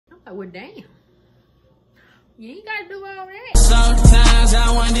like, well, damn. You ain't gotta do all that. Sometimes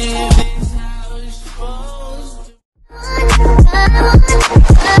I wonder if this how it's supposed to.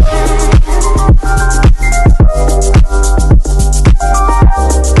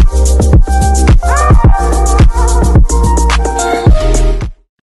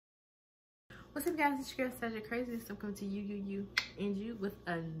 What's up, guys? It's your girl Sasha Crazy. I'm coming to you and you with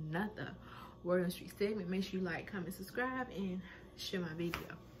another Word on the Street segment. Make sure you like, comment, subscribe, and share my video.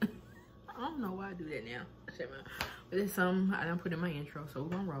 I don't know why I do that now. But it's something I done put in my intro, so we're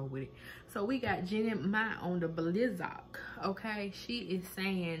gonna roll with it. So we got Jeannie Mai on the Blizzard. Okay, she is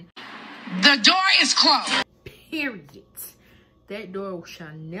saying The door is closed. period. That door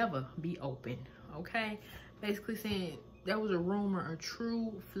shall never be open. Okay, basically saying that was a rumor, a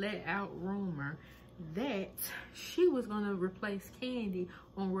true flat out rumor, that she was gonna replace Kandi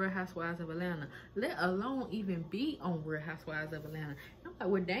on Real Housewives of Atlanta, let alone even be on Real Housewives of Atlanta. I'm like,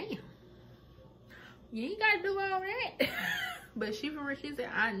 well, damn, you ain't gotta do all that. But she said,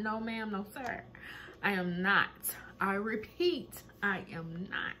 I no ma'am, no sir, I am not, I repeat, I am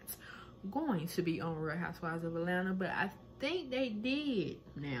not going to be on Real Housewives of Atlanta. But I think they did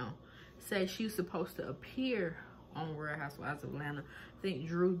now say she's supposed to appear on Real Housewives of Atlanta. I think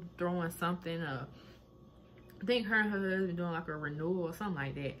Drew throwing something up. I think her and her husband doing like a renewal or something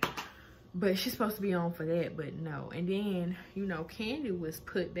like that. But she's supposed to be on for that, but no. And then, you know, Kandi was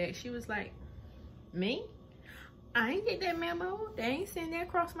put back. She was like, me? I ain't get that memo. They ain't send that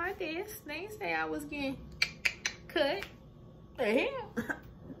across my desk. They ain't say I was getting cut. The hell?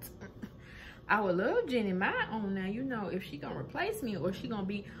 I would love Jeannie Mai on now, you know, if she gonna replace me or she gonna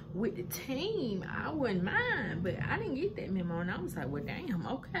be with the team, I wouldn't mind. But I didn't get that memo, and I was like, well, damn,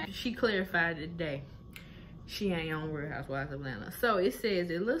 okay. She clarified today she ain't on Real Housewives of Atlanta. So it says,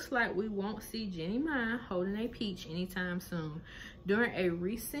 it looks like we won't see Jeannie Mai holding a peach anytime soon. During a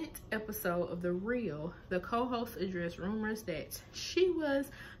recent episode of The Real, the co-host addressed rumors that she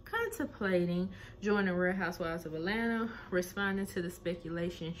was contemplating joining Real Housewives of Atlanta. Responding to the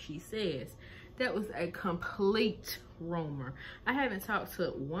speculation, she says, that was a complete rumor. I haven't talked to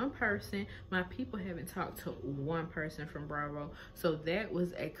one person. My people haven't talked to one person from Bravo. So that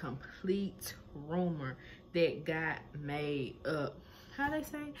was a complete rumor that got made up. How they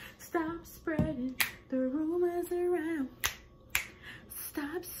say? Stop spreading the rumors around.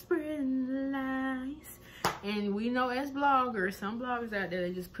 Stop spreading the lies. And we know as bloggers, some bloggers out there,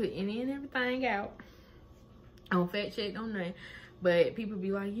 they just put any and everything out. I don't fact check, don't know. But people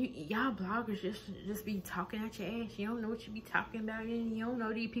be like, y'all bloggers just be talking out your ass. You don't know what you be talking about, and you don't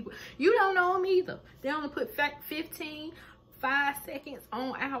know these people. You don't know them either. They only put 5 seconds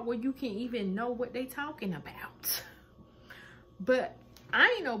on out where you can even know what they talking about. But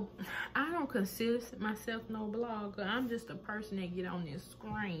I don't consider myself no blogger. I'm just a person that get on this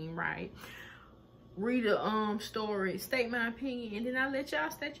screen, right? Read a story, state my opinion, and then I let y'all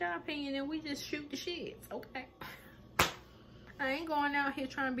state your opinion, and we just shoot the shit, okay? I ain't going out here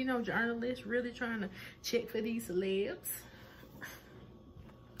trying to be no journalist, really trying to check for these celebs.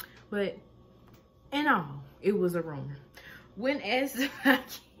 But in all, it was a rumor. When asked by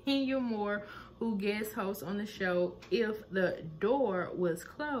Jeannia Mai, who guest hosts on the show, if the door was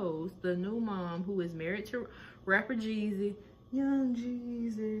closed, the new mom, who is married to rapper Jeezy, Young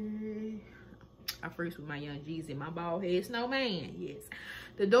Jeezy, I freeze with my Young Jeezy, my bald head snowman, yes.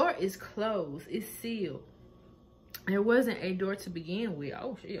 The door is closed, it's sealed. There wasn't a door to begin with.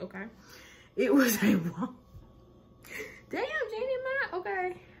 Oh shit, okay. It was a wall. Damn, Jeannie Mai,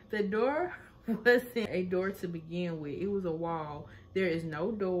 okay. The door wasn't a door to begin with. It was a wall. There is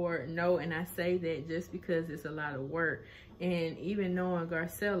no door, no, and I say that just because it's a lot of work. And even knowing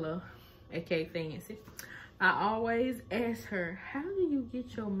Garcella, aka Fancy, I always ask her, how do you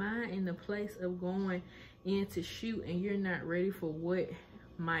get your mind in the place of going in to shoot and you're not ready for what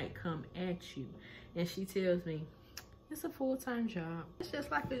might come at you? And she tells me, it's a full-time job. It's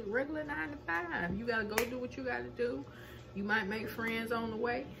just like a regular 9 to 5. You gotta go do what you gotta do. You might make friends on the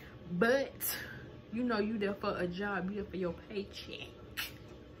way, but you know you there for a job. You there for your paycheck.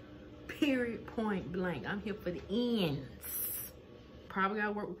 Period, point blank. I'm here for the ends. Probably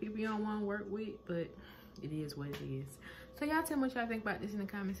gotta work with people you don't want to work with, but it is what it is. So y'all tell me what y'all think about this in the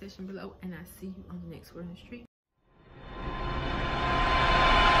comment section below, and I see you on the next Word on the Street.